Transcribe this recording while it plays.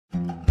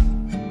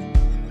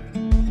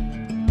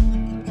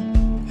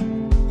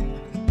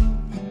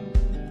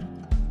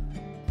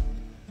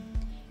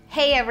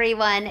Hey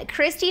everyone,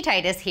 Kristy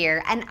Titus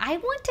here, and I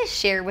want to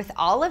share with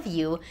all of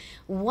you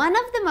one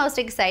of the most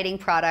exciting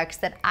products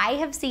that I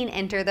have seen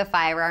enter the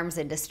firearms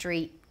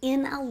industry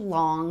in a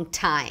long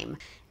time.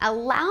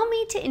 Allow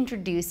me to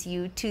introduce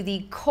you to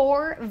the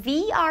KOR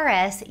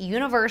VRS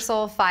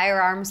Universal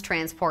Firearms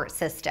Transport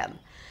System.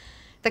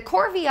 The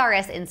KOR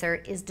VRS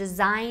insert is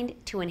designed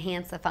to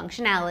enhance the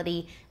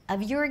functionality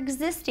of your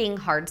existing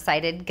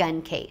hard-sided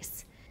gun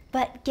case.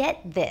 But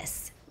get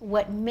this.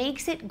 What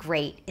makes it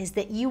great is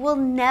that you will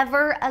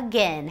never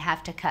again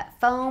have to cut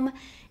foam,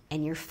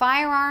 and your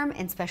firearm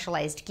and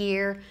specialized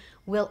gear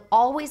will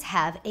always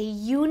have a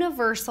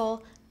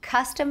universal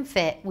custom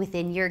fit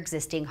within your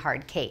existing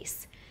hard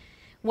case.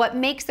 What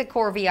makes the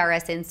KOR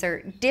VRS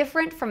insert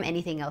different from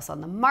anything else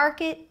on the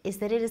market is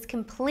that it is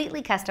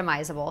completely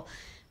customizable,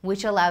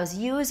 which allows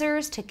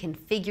users to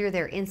configure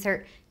their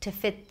insert to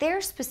fit their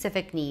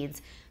specific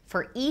needs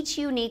for each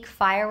unique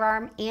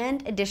firearm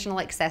and additional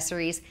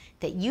accessories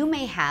that you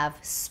may have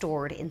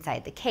stored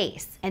inside the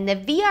case. And the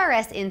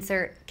VRS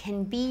insert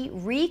can be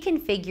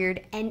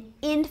reconfigured an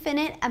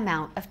infinite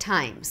amount of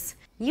times.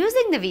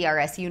 Using the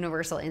VRS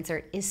universal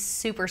insert is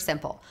super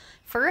simple.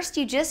 First,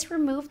 you just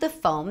remove the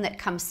foam that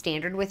comes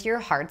standard with your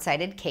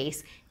hard-sided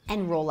case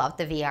and roll out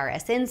the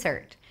VRS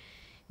insert.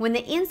 When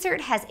the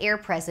insert has air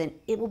present,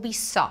 it will be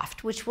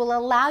soft, which will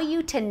allow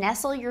you to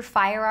nestle your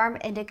firearm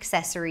and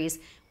accessories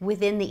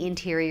within the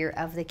interior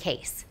of the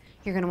case.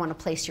 You're going to want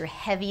to place your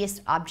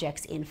heaviest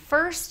objects in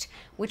first,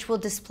 which will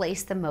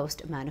displace the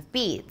most amount of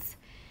beads.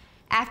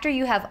 After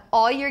you have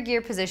all your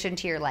gear positioned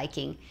to your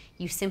liking,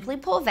 you simply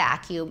pull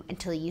vacuum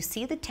until you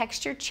see the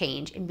texture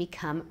change and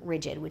become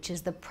rigid, which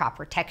is the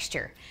proper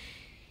texture.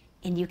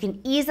 And you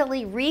can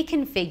easily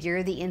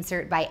reconfigure the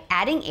insert by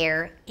adding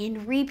air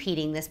and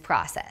repeating this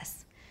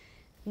process.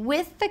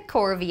 With the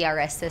KOR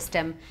VRS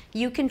system,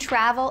 you can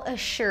travel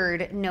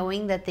assured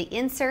knowing that the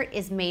insert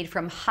is made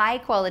from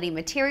high-quality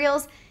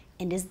materials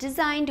and is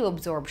designed to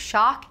absorb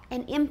shock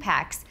and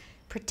impacts,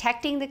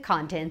 protecting the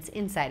contents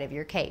inside of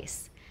your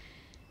case.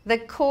 The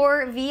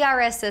KOR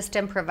VRS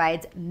system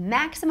provides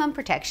maximum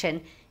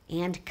protection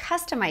and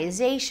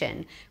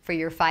customization for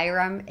your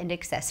firearm and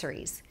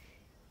accessories.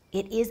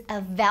 It is a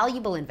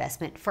valuable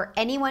investment for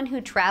anyone who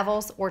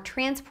travels or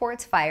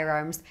transports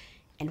firearms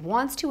and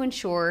wants to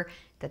ensure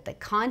that the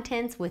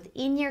contents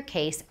within your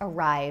case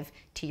arrive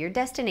to your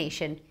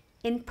destination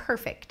in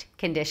perfect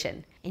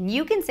condition. And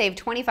you can save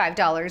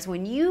 $25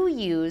 when you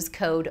use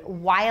code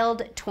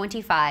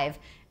WILD25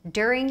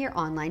 during your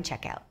online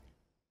checkout.